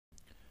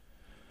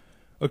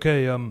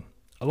Okay, a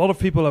lot of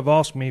people have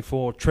asked me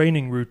for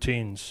training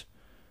routines,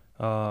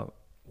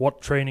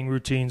 what training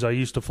routines I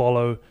used to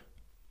follow.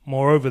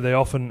 Moreover, they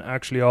often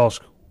actually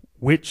ask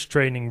which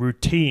training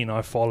routine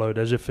I followed,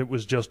 as if it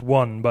was just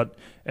one. But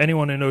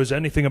anyone who knows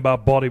anything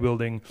about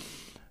bodybuilding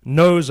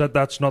knows that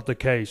that's not the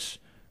case.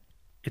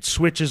 It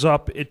switches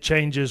up, it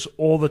changes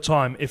all the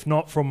time, if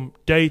not from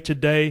day to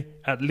day,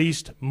 at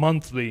least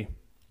monthly.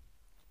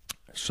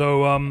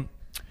 So I'm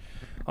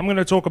going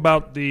to talk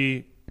about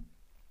the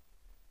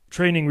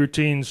training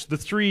routines, the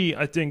three,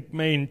 I think,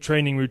 main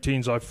training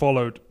routines I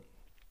followed.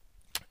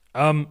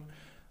 To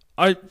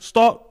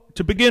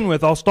begin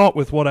with, I'll start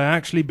with what I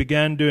actually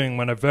began doing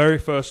when I very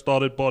first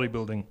started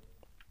bodybuilding.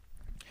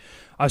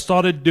 I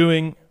started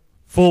doing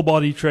full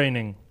body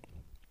training.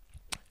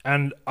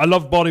 And I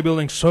loved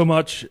bodybuilding so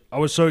much. I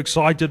was so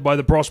excited by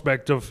the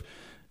prospect of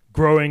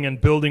growing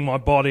and building my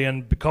body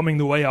and becoming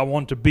the way I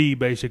want to be,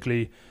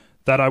 basically,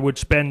 that I would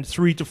spend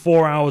 3 to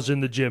 4 hours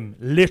in the gym.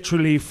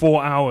 Literally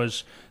 4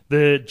 hours.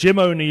 The gym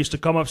owner used to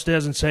come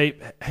upstairs and say,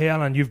 "Hey,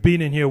 Alan, you've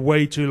been in here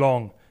way too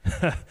long."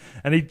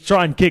 And he'd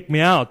try and kick me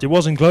out. It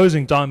wasn't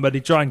closing time, but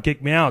he'd try and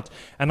kick me out.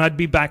 And I'd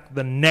be back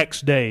the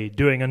next day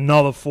doing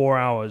another 4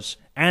 hours.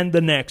 And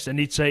the next. And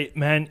he'd say,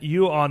 "Man,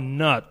 you are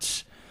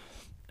nuts."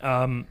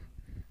 And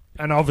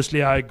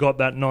obviously I got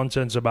that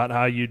nonsense about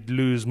how you'd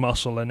lose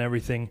muscle and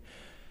everything.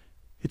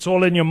 It's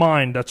all in your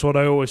mind. That's what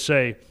I always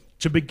say.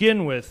 To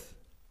begin with,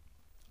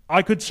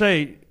 I could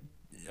say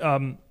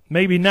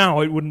maybe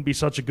now it wouldn't be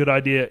such a good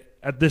idea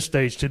at this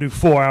stage to do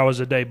 4 hours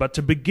a day. But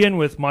to begin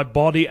with, my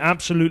body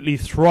absolutely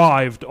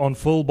thrived on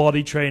full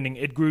body training.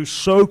 It grew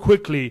so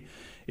quickly.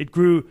 It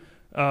grew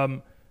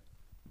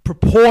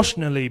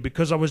proportionally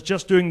because I was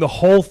just doing the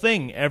whole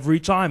thing every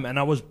time. And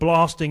I was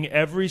blasting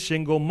every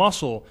single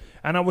muscle.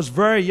 And I was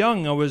very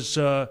young. I was,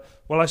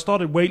 I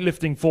started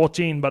weightlifting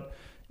 14. But,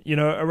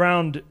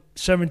 around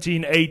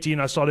 17, 18,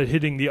 I started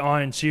hitting the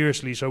iron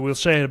seriously. So we'll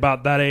say at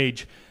about that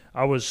age,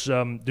 I was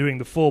doing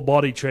the full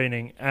body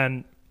training,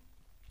 and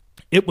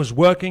it was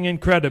working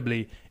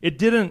incredibly. It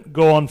didn't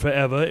go on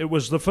forever. It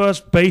was the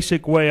first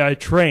basic way I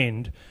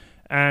trained,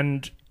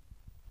 and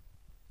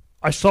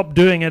I stopped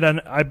doing it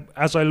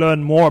as I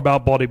learned more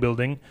about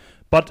bodybuilding.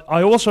 But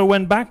I also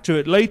went back to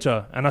it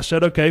later, and I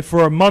said, okay,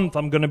 for a month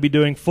I'm going to be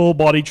doing full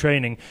body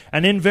training.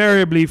 And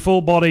invariably,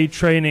 full body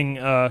training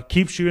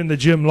keeps you in the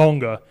gym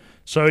longer.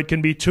 So it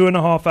can be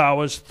 2.5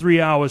 hours, 3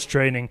 hours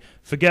training.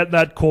 Forget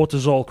that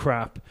cortisol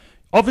crap.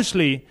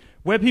 Obviously,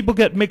 where people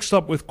get mixed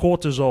up with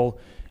cortisol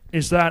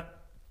is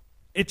that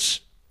it's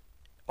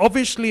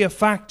obviously a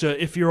factor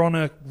if you're on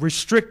a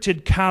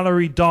restricted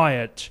calorie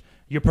diet,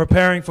 you're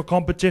preparing for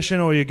competition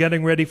or you're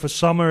getting ready for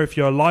summer, if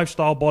you're a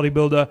lifestyle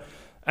bodybuilder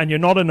and you're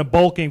not in a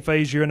bulking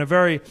phase, you're in a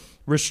very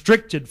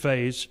restricted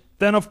phase,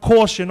 then of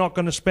course you're not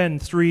going to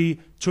spend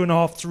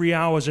 2.5, 3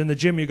 hours in the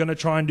gym. You're going to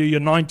try and do your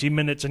 90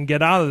 minutes and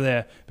get out of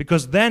there,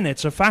 because then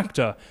it's a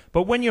factor.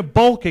 But when you're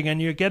bulking and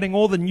you're getting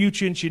all the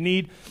nutrients you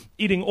need,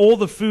 eating all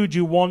the food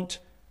you want,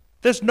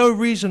 there's no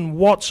reason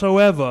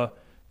whatsoever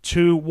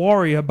to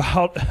worry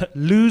about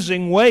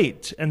losing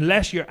weight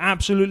unless you're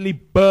absolutely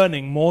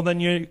burning more than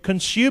you're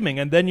consuming,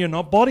 and then you're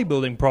not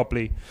bodybuilding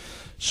properly.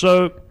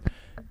 So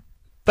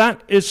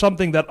that is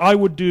something that I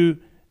would do.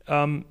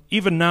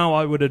 Even now,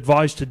 I would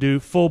advise to do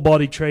full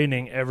body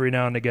training every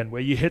now and again,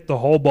 where you hit the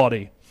whole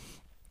body.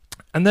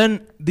 And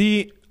then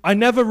I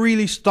never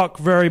really stuck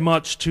very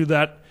much to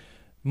that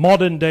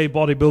modern day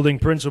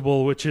bodybuilding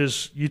principle, which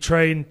is you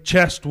train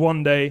chest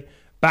one day,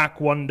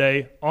 back one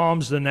day,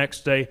 arms the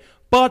next day.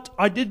 But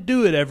I did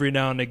do it every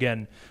now and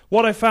again.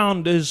 What I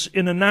found is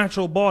in a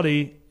natural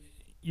body,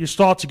 you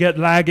start to get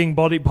lagging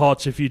body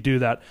parts if you do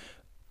that.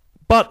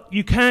 But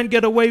you can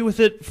get away with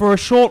it for a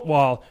short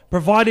while,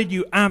 provided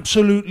you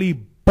absolutely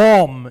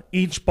bomb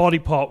each body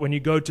part when you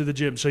go to the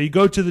gym. So you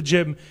go to the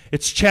gym,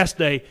 it's chest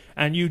day,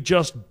 and you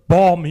just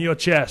bomb your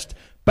chest.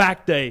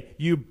 Back day,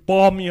 you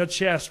bomb your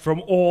chest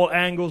from all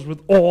angles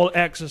with all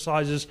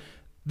exercises.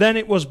 Then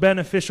it was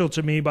beneficial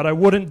to me, but I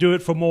wouldn't do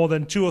it for more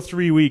than 2 or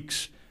 3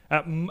 weeks,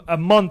 a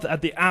month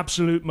at the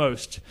absolute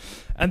most.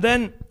 And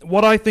then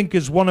what I think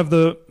is one of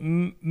the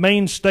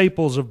main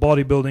staples of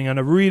bodybuilding and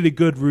a really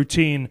good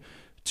routine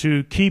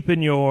to keep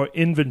in your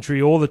inventory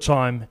all the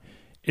time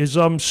is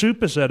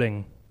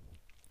supersetting.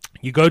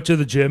 You go to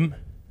the gym,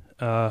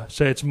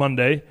 say it's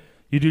Monday,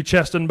 you do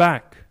chest and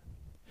back.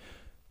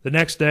 The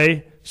next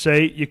day,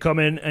 say you come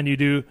in and you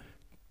do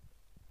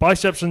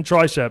biceps and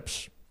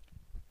triceps.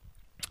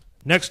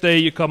 Next day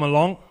you come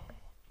along,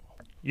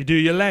 you do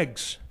your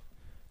legs,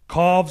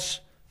 calves,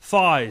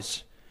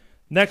 thighs.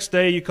 Next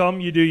day you come,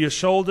 you do your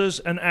shoulders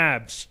and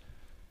abs.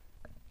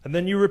 And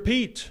then you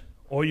repeat,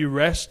 or you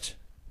rest,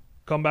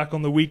 come back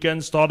on the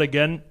weekend, start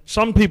again.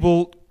 Some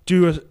people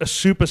do a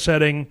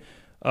supersetting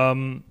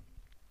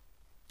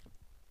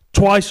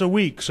twice a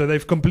week, so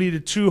they've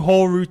completed 2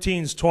 whole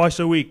routines twice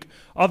a week.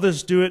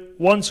 Others do it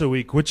once a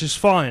week, which is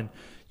fine.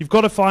 You've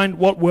got to find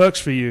what works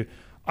for you.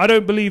 I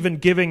don't believe in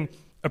giving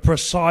a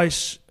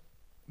precise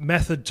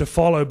method to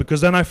follow,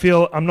 because then I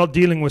feel I'm not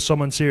dealing with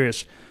someone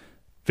serious.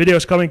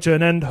 Video's coming to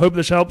an end. Hope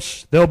this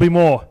helps. There'll be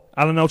more.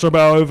 Alan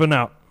Eltobauer over and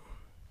out.